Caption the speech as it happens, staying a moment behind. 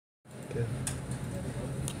क्या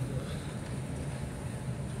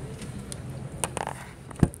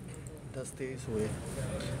 10-23 हुए,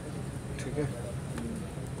 ठीक है,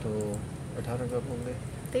 तो 18 कब होंगे?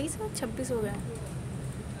 23 और 26 हो गया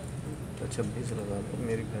तो 26 लगा लो,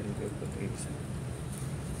 मेरी गाड़ी के ऊपर 23 है।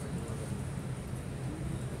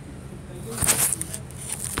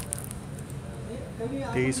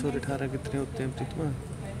 23 और 18 कितने होते हैं प्रीतमा?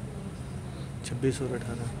 26 और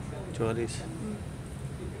 18 44।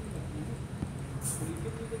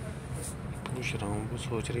 पूछ रहा हूँ, वो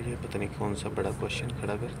सोच रही है पता नहीं कौन सा बड़ा क्वेश्चन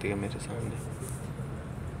खड़ा करती है मेरे सामने।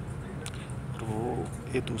 और वो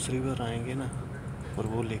ये दूसरी बार आएंगे ना, और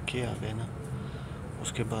वो लेके आ गए ना,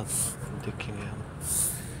 उसके बाद देखेंगे हम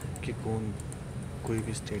कि कौन कोई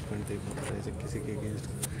भी स्टेटमेंट दे पाता है, किसी के अगेंस्ट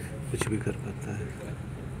कुछ भी कर पाता है,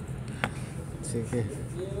 ठीक है।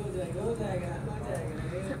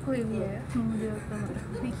 कोई भी है, मुझे उसका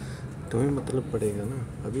मतलब नहीं। तुम्हें मतलब पड़ेगा ना,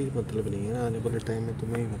 अभी मतलब नहीं है ना, आने वाले टाइम में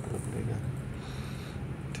तुम्हें ही मतलब पड़ेगा,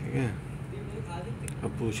 ठीक है।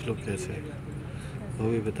 अब पूछ लो कैसे, वो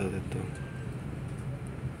भी बता देता हूँ।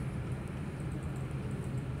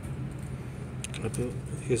 अब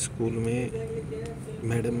इस स्कूल में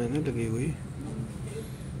मैडम है ना लगी हुई,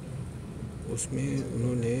 उसमें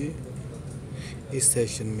उन्होंने इस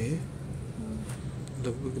सेशन में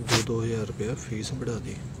लगभग 2-2 हज़ार रुपया फीस बढ़ा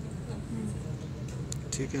दी,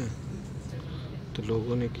 ठीक है। तो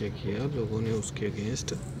लोगों ने क्या किया, लोगों ने उसके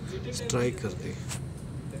अगेंस्ट स्ट्राइक कर दी,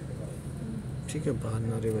 ठीक है, बाहर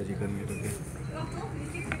नारेबाजी करने लगे,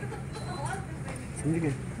 समझ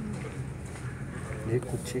गए। ये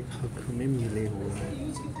कुछ एक हक हमें मिले हुए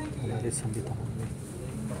हैं हमारे संविधान में,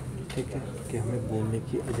 ठीक है, कि हमें बोलने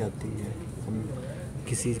की आज़ादी है, हम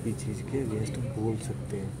किसी भी चीज़ के अगेंस्ट बोल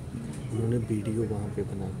सकते हैं। उन्होंने वीडियो वहाँ पे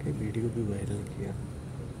बना के वीडियो भी वायरल किया,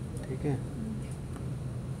 ठीक है।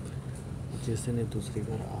 जैसे ने दूसरी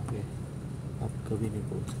बार आ गए, आप कभी नहीं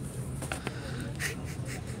बोल सकते।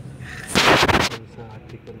 कौन सा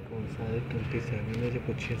आर्टिकल कौन सा है? 27 में जो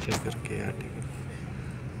पूछिए चेक करके आर्टिकल,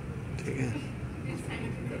 ठीक है।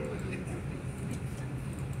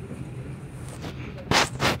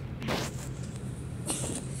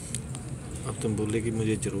 अब तुम बोले कि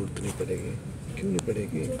मुझे ज़रूरत नहीं पड़ेगी, क्यों नहीं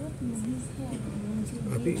पड़ेगी?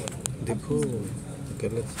 अभी देखो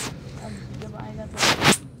गलत, जब आएगा तो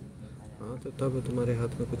हाँ तो तब तुम्हारे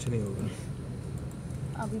हाथ में कुछ नहीं होगा।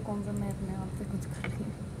 अभी कौन सा मैं अपने आप से कुछ कर रही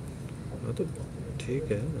हूँ। हाँ तो ठीक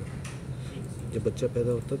है, जब बच्चा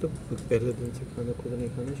पैदा होता है तो पहले दिन से खाना खुद नहीं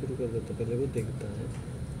खाना शुरू कर देता, पहले वो देखता है,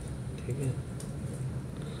 ठीक है।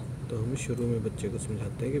 तो हम शुरू में बच्चे को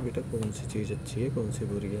समझाते हैं कि बेटा कौन सी चीज़ अच्छी है कौन सी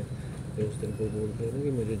बुरी है। फिर उस दिन को बोलते हैं ना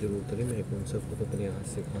कि मुझे ज़रूरत नहीं, मैं कौन सा खुद अपने हाथ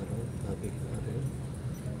से खा रहा हूँ, आप ही खा रहे हो,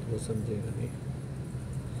 तो वो समझेगा नहीं,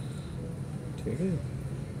 ठीक है।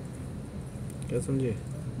 क्या समझे?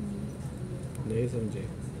 नहीं समझे,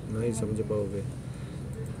 ना ही समझ पाओगे,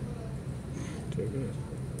 ठीक है।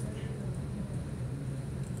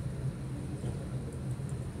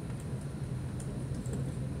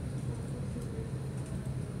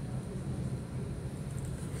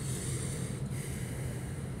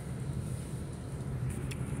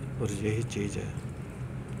 और यही चीज़ है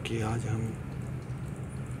कि आज हम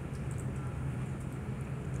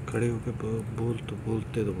खड़े होकर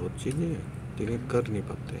बोलते तो बहुत चीज़ें हैं, लेकिन कर नहीं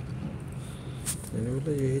पाते। मैंने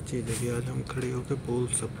बोला यही चीज़ है कि आज हम खड़े होकर बोल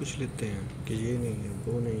सब कुछ लेते हैं कि ये नहीं है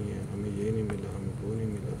वो नहीं है, हमें ये नहीं मिला हमें वो नहीं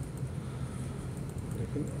मिला,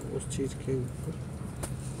 लेकिन उस चीज़ के ऊपर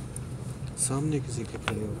सामने किसी के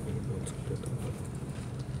खड़े होकर नहीं बोल सकते, तो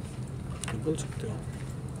बोल सकते हो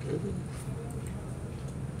क्यों भी।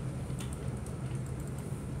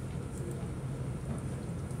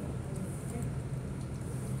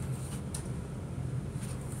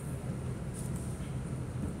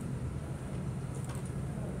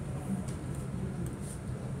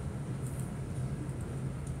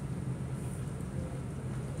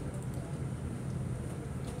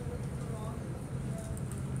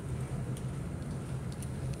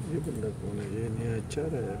 ये बंदा कौन है? ये नया अच्छा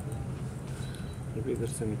रहा है, ये भी इधर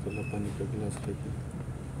से निकला पानी का गिलास लेके।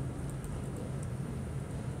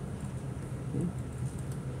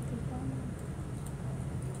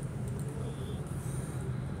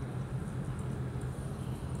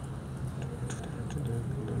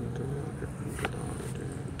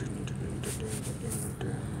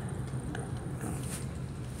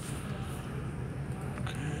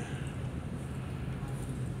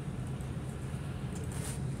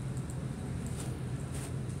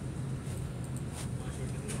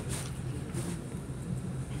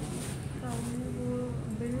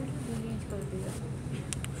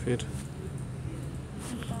 फिर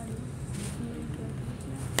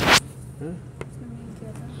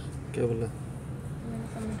क्या था? क्या बोला? मैंने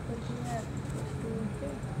सबमिट कर दिया F-12 पे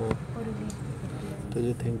हाँ, और रिलीज भी कर दिया। तो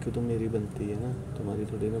ये थैंक यू तो मेरी बनती है ना, तुम्हारी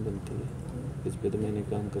थोड़ी ना बनती है। इस पे तो मैंने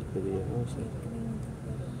काम करके दिया ना उसे।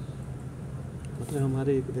 मतलब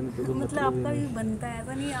हमारे एक दिन का तो मतलब मतलब ही आपका भी नहीं। बनता है,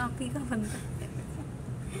 ऐसा नहीं आप ही का बनता है।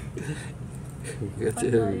 अच्छा,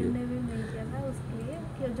 और लॉयर ने भी नहीं किया था उसके लिए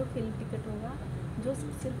कि जो फेल टिकट होगा, जो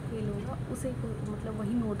सिर्फ फेल होगा उसे मतलब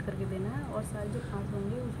वही नोट करके देना है, और सारे जो पास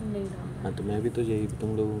होंगे उसमें नहीं डालना। हाँ, तो मैं भी तो यही तुम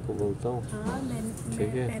लोगों को बोलता हूँ। हाँ, मैं ठीक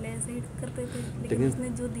है, पहले ऐसे ही करते थे, लेकिन उसने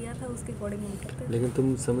जो दिया था उसके अकॉर्डिंग हम करते थे। लेकिन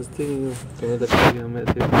तुम समझते नहीं हो, तुम्हें लगता है कि हम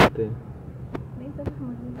ऐसे करते हैं। नहीं, तभी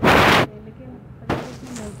समझ नहीं पाते, लेकिन अगर उसने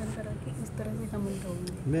मेंशन करा कि इस तरह से कमेंट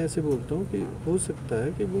होगी। मैं ऐसे बोलता हूँ कि हो सकता है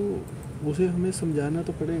कि वो उसे हमें समझाना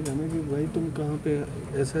तो पड़ेगा ना कि भाई तुम कहाँ पे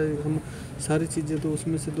ऐसा है। हम सारी चीज़ें तो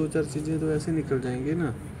उसमें से 2-4 चीज़ें तो ऐसे निकल जाएंगी ना,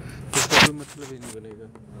 इसका कोई मतलब ही नहीं बनेगा।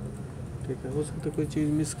 ठीक है, हो सकता है कोई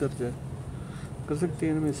चीज़ मिस कर जाए, कर सकती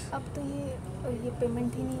है ना मिस। अब तो ये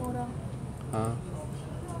पेमेंट ही नहीं हो रहा। हाँ,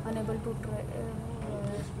 अनेबल टू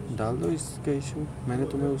डाल दो इसका इशू। मैंने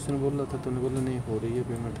तुम्हें उस दिन बोला था, तुमने बोला नहीं हो रही है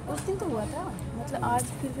पेमेंट। उस दिन तो हुआ था, मतलब आज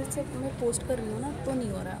फिर से मैं पोस्ट कर रही हूँ ना, तो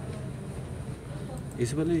नहीं हो रहा।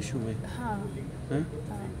 इस वाले इशू में हाँ हैं?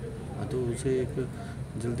 हाँ, हाँ, तो उसे एक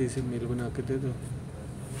जल्दी से मेल बना के दे दो।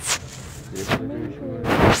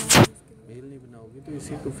 मेल नहीं बनाओगी तो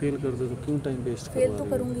इसी को फेल कर दो, तो क्यों टाइम वेस्ट करवा फेल रही तो हो?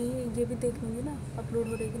 करूँगी, ये भी देख लूँगी ना अपलोड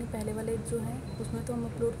हो रही कि नहीं। पहले वाले जो हैं उसमें तो हम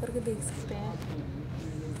अपलोड करके देख सकते हैं।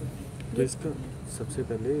 तो इसका सबसे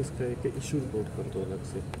पहले इसका एक इशू रिपोर्ट कर दो अलग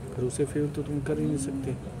से, फिर उसे फेल तो तुम कर ही नहीं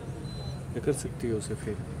सकते, या कर सकती हो उसे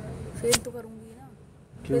फेल? फेल तो करूँगी ना,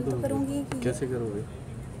 क्यों फेल तो करूँगी करोगे? कि कैसे करोगे?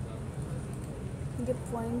 ये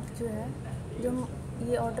पॉइंट जो है, जो हम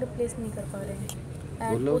ये ऑर्डर प्लेस नहीं कर पा रहे हैं,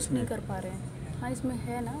 ऐड बोला पोस्ट उसने? नहीं कर पा रहे हैं। हाँ, इसमें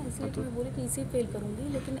है ना, इसलिए हाँ, तो तो मैं बोली कि इसे फेल करूँगी,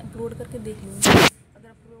 लेकिन अपलोड करके देख लूँगी। अगर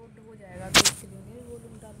अपलोड हो जाएगा तो इसके लिए वो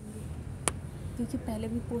लिंक डालूँगी, क्योंकि पहले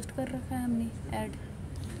भी पोस्ट कर रखा है हमने ऐड,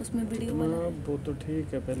 उसमें वीडियो वाला। वो तो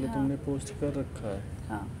ठीक है, पहले हाँ तुमने पोस्ट कर रखा है,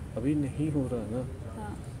 हाँ अभी नहीं हो रहा ना,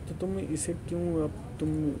 हाँ, तो तुम इसे क्यों अब तुम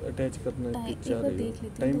अटैच करना एक चाह बार रही देख हो? लेती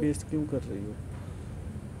हूँ टाइम तो। वेस्ट क्यों कर रही हो?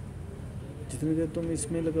 जितनी देर तुम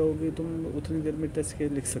इसमें लगाओगे तुम उतनी देर में टेस्ट के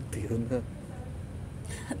लिख सकती हो ना।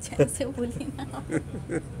 अच्छा, ऐसे बोली ना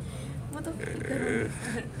वो तो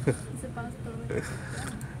इसे पास तो हो जाएगा।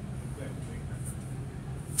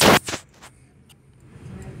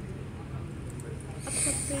 अब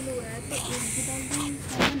सब फेल हो रहा है तो एक भी डाल दूँ।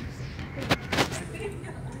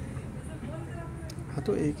 हाँ,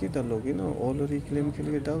 तो एक ही डालोगी ना, ऑल रिक्लेम के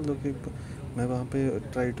लिए डाल दो कि मैं वहाँ पे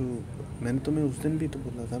ट्राई टू। मैंने तुम्हें उस दिन भी तो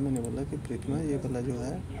बोला था, मैंने बोला कि प्रीतमा ये वाला जो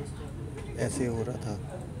है ऐसे हो रहा था।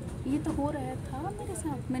 ये तो हो रहा था मेरे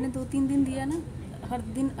साथ, मैंने 2-3 दिन दिया ना, हर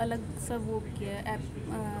दिन अलग सा वो किया है, ऐप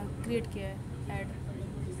क्रिएट किया है ऐड,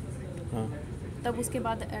 हाँ, तब उसके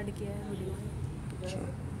बाद ऐड किया है वीडियो। अच्छा,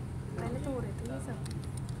 पहले तो हो रहे थे ये सब,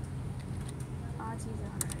 आज ही जा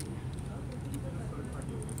रहा है।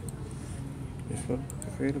 इस पर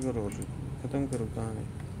फेल करो, ख़त्म करो कहानी,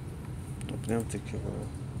 अपने आप सीखे करो।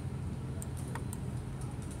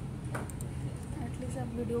 एटलीस्ट आप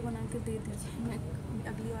वीडियो बना के दे दीजिए, मैं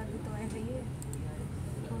अगली बार भी तो आए रही है,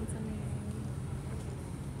 कौन सा नहीं आएगी।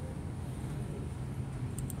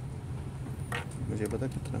 मुझे पता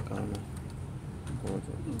कितना काम है, बहुत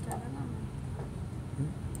ज़्यादा काम है,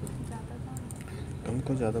 ज़्यादा काम है। कम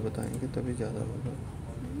को ज़्यादा बताएंगे तभी ज़्यादा होगा।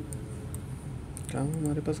 काम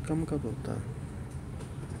हमारे पास कम कब होता है?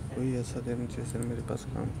 कोई ऐसा दिन जैसे मेरे पास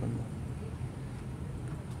काम कम हो।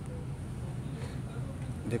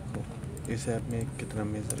 देखो इस ऐप में कितना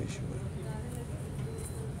मेजर इशू है,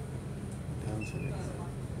 ध्यान से देखो।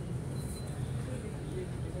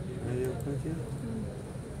 मैं ये ओपन किया,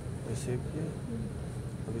 ये सेव किया,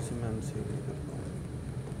 अब इसे मैं अनसेव नहीं कर पाऊँगा।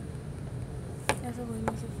 ऐसा हो ही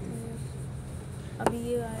नहीं सकता है। अभी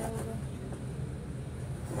ये आया होगा,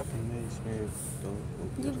 मैं इसमें तो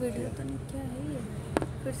ये वीडियो तो नहीं, क्या है ये,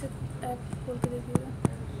 फिर से ऐप खोल के देखिएगा।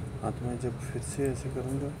 हाँ, तो मैं जब फिर से ऐसे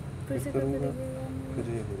करूँगा, फिर से करके करूँगा, देखिएगा। फिर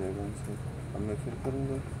ये हो जाएगा उनसे। अब मैं फिर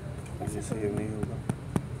करूँगा, अब ये सेव नहीं होगा।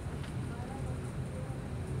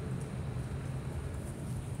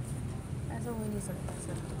 ऐसा हो ही नहीं सकता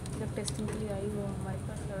सर, जब टेस्टिंग के लिए आई वो हमारे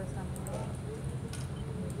पास तो ऐसा नहीं होगा।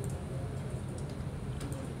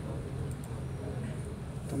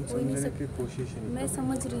 तुम हो ही नहीं समझने की सकता। कोशिश ही नहीं मैं कर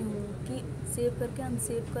समझ रही हूँ कि सेव करके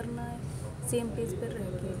अनसेव करना है, सेम पेज पर रह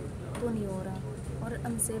के तो नहीं हो रहा, और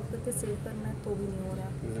अनसेव करके सेव करना है तो भी नहीं हो रहा।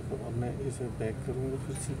 देखो अब मैं इसे बैक करूँगा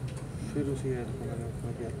फिर से, फिर उसी ऐड को मैंने ओपन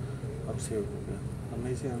किया, अब सेव हो गया। अब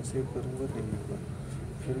मैं इसे अनसेव करूँगा नहीं होगा,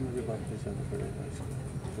 फिर मुझे वापस जाना पड़ेगा इसको,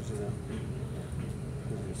 फिर से जाना,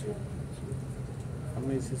 फिर से सेव। अब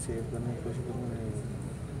मैं इसे सेव करने की कोशिश करूँगा नहीं होगा,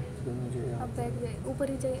 फिर आप बैक जाइए, ऊपर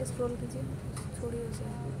ही जाइए, स्क्रॉल कीजिए, छोड़िए उसे,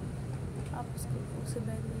 आप उससे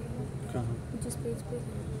बैक जाइए। कहाँ? जिस पेज पे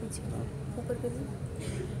पीछे हाँ। ऊपर करिए,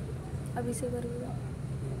 अभी से करिएगा।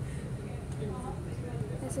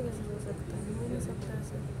 ऐसे कैसे हो सकता है? हो नहीं सकता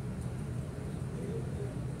ऐसे।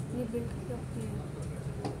 ये बिल्ड कब की है?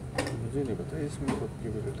 मुझे नहीं पता इसमें कब की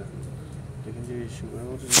बिल्ड है, लेकिन ये इशू है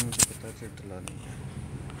और ये मुझे पता है डला नहीं है।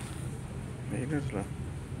 नहीं डला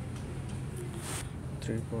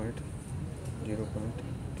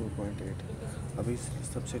 3.0.2.8। अभी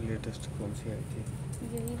सबसे लेटेस्ट कौन सी आई थी?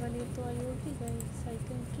 यही वाली तो आई होगी,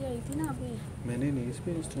 साइकिल की आई थी ना अभी। मैंने नहीं इस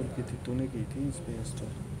पे इंस्टॉल की थी, तूने की थी इस पे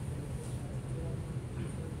इंस्टॉल।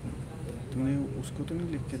 तुमने उसको तो नहीं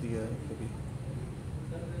लिख के दिया है कभी?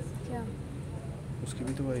 क्या? उसकी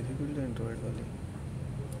भी तो आई थी बिल्ड एंड्रॉयड वाली।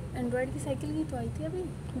 एंड्रॉयड की साइकिल की तो आई थी अभी,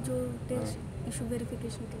 जो टेस्ट इशू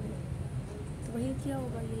वेरिफिकेशन के लिए, तो वही किया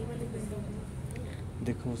होगा, यही वाली बिल्ड होगी।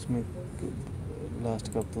 देखो उसमें लास्ट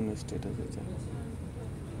कब तूने स्टेटस भेजा?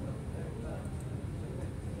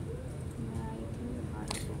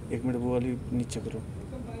 एक मिनट वो वाली नीचे करो,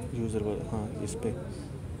 यूज़र वाला। हाँ इस पे,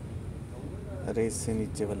 अरे इससे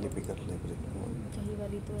नीचे वाली भी कर ले फिर। यही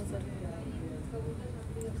वाली तो है सर,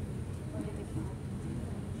 ये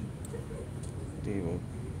देखिए।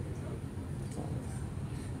 हाँ,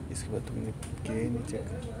 इसके बाद तुमने किए नहीं चेक?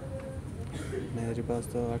 मेरे पास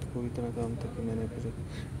तो 8 को इतना काम था कि मैंने फिर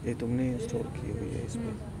ये तुमने इंस्टॉल की हुई है इस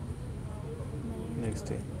पर नेक्स्ट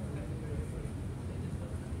डे।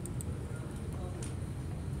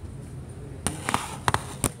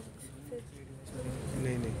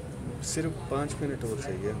 नहीं नहीं, सिर्फ 5 मिनट और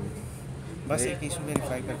चाहिए हमें, बस एक इशू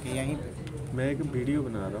वेरीफाई करके यहीं पे। मैं एक वीडियो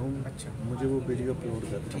बना रहा हूँ। अच्छा, मुझे वो वीडियो अपलोड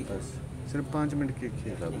करना है बस, सिर्फ 5 मिनट की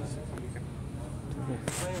खेल है बस। ठीक है,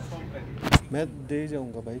 मैं दे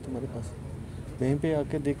जाऊँगा भाई तुम्हारे पास, वहीं पे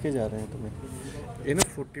आके देख के जा रहे हैं तुम्हें। ये ना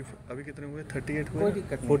 40 अभी कितने हुए? 38 हुए। कोई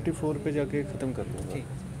दिक्कत नहीं। 44 पे जाके ख़त्म कर दूँगा। ठीक।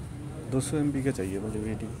 200 MB का चाहिए मुझे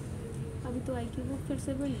वीडियो। अभी तो आएगी वो फिर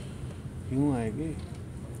से बिल्ड, क्यों आएगी?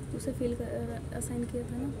 उसे फिल असाइन किया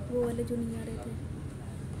था ना, वो वाले जो नहीं आ रहे थे।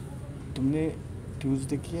 तुमने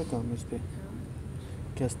ट्यूसडे किया काम इस पे?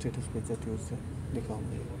 क्या स्टेटस भेजा ट्यूसडे? दिखाओ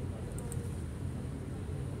मुझे।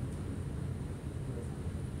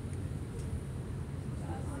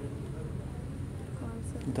 कौन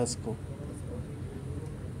सा? 10 को।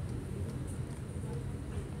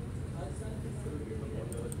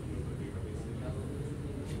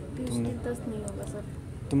 ट्यूसडे 10 नहीं होगा सर,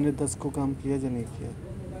 तुमने 10 को काम किया या नहीं किया?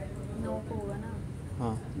 9 को होगा ना।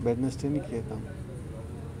 हाँ, वेडनेसडे नहीं किया काम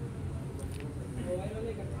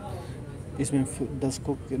इसमें। 10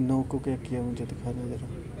 को 9 को क्या किया मुझे दिखाना ज़रा,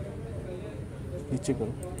 नीचे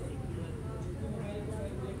करो।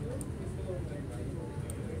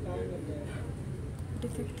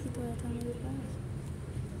 डिफेक्ट ही तो आया था मेरे पास,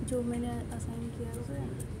 जो मैंने असाइन किया उसे।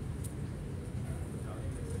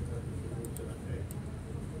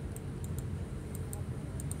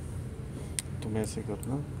 तुम ऐसे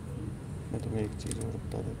करना, मैं तुम्हें एक चीज़ और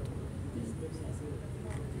बता देता हूँ।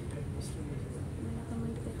 मैंने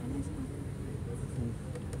कमेंट किया था ना इसका।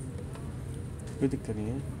 कोई दिक्कत नहीं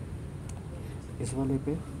है, इस वाले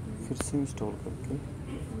पे फिर से इंस्टॉल करके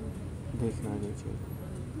देखना ये चीज़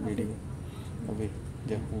वीडियो। अभी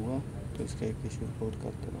जब हुआ तो इसका एक इशू रिपोर्ट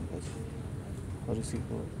कर देना बस, और इसी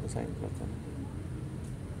को असाइन कर देना।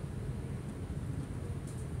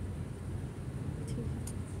 ठीक है,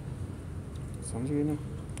 समझ गए ना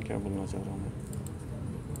क्या बोलना चाह रहा हूँ मैं?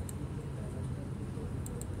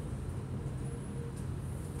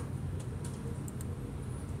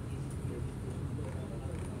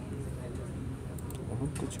 अब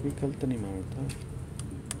कुछ भी गलत नहीं मांगता।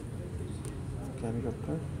 क्या नहीं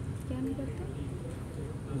करता? क्या नहीं करते?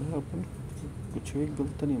 अपन कुछ भी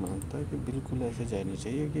गलत नहीं मांगता कि बिल्कुल ऐसे जानी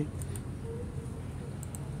चाहिए कि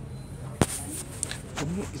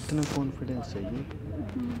तुम्हें इतना कॉन्फिडेंस चाहिए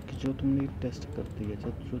कि जो तुमने टेस्ट कर दिया,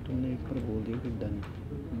 जो तुमने एक बार बोल दिया कि डन,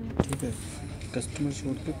 ठीक है, कस्टमर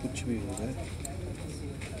छोड़ के कुछ भी हो जाए,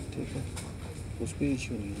 ठीक है, उस पर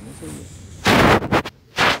इशू नहीं होना चाहिए।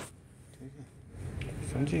 ठीक है,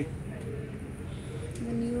 समझी?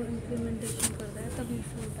 न्यू इम्प्लीमेंटेशन करता है तभी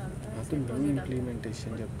इशू डालता है। हाँ, तो न्यू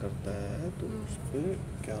इम्प्लीमेंटेशन जब करता है तो उस पर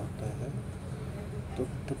क्या होता है, तो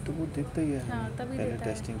तब तो वो देता ही है हाँ, हमें तभी पहले देता है।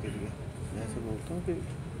 टेस्टिंग के लिए। मैं ऐसे बोलता हूँ कि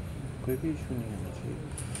कोई भी इशू नहीं आना चाहिए।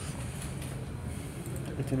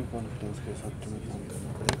 इतने कॉन्फिडेंस के साथ तुम्हें काम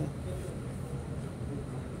करना पड़ेगा।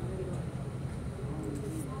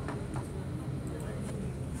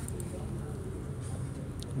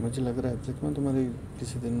 मुझे लग रहा है कि तुम्हारी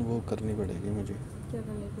किसी दिन वो करनी पड़ेगी मुझे। क्या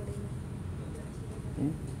करनी पड़ेगी?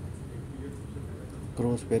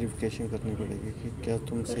 क्रॉस वेरिफिकेशन करनी पड़ेगी कि क्या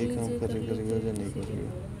तुम सही काम कर रही हो या नहीं कर रही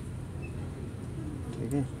हो।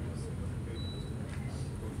 ठीक है,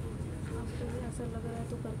 आपको भी ऐसा लग रहा है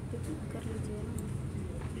तो कर लीजिए ना।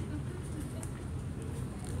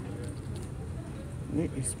 नहीं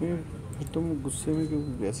इसमें फिर तुम गुस्से में क्यों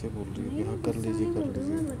ऐसे बोल रही हो कि हाँ कर लीजिए कर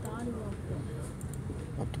लीजिए। मैं बता रही हूँ आपको।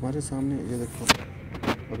 अब तुम्हारे सामने ये देखो,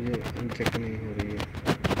 अब ये चेक नहीं हो रही है।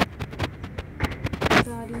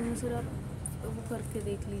 बता रही हूँ सर, आप वो करके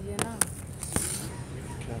देख लीजिए ना।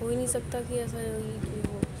 हो ही नहीं सकता कि ऐसा ही कि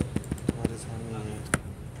वो तुम्हारे सामने ही है।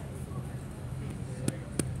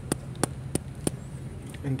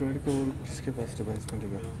 एंड्रॉइड को किसके पास डिवाइस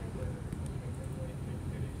मिलेगा?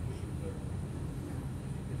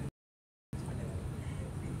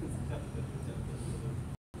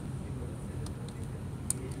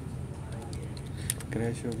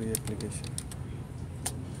 क्रैश हो गई एप्लीकेशन।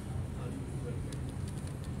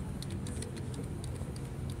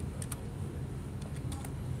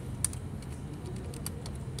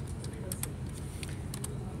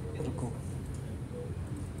 रुको,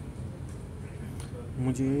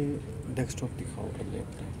 मुझे डेस्कटॉप दिखाओ पहले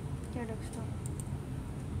अपने। क्या डेस्कटॉप?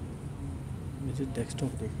 मुझे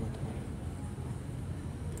डेस्कटॉप देखना तुम्हारा।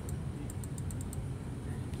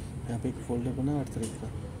 यहाँ पे एक फोल्डर बना 8 तारीख का,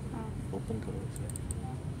 हाँ ओपन करो उसे।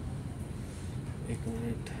 1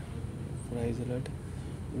 मिनट, प्राइस अलर्ट,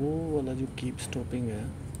 वो वाला जो कीप स्टॉपिंग है,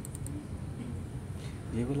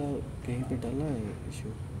 ये वाला कहीं पे डाला है इशू?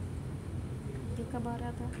 ये कब आ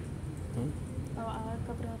रहा था? हाँ, अब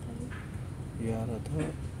कब रहा था ये आ रहा था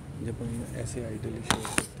जब हम ऐसे आइडल शो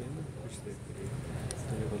करते हैं ना कुछ देर के लिए,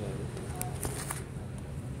 तो ये वाला आ जाता है।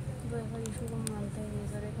 वैसा इशू को मानते हैं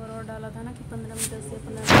सर। एक और डाला था ना कि 15 मिनट से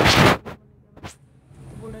 15 मिनट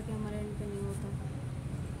तो बोल रहा कि हमारे एंड पे नहीं होता।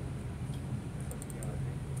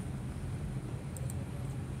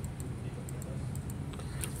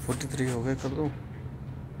 43 हो गए, कर दूँ?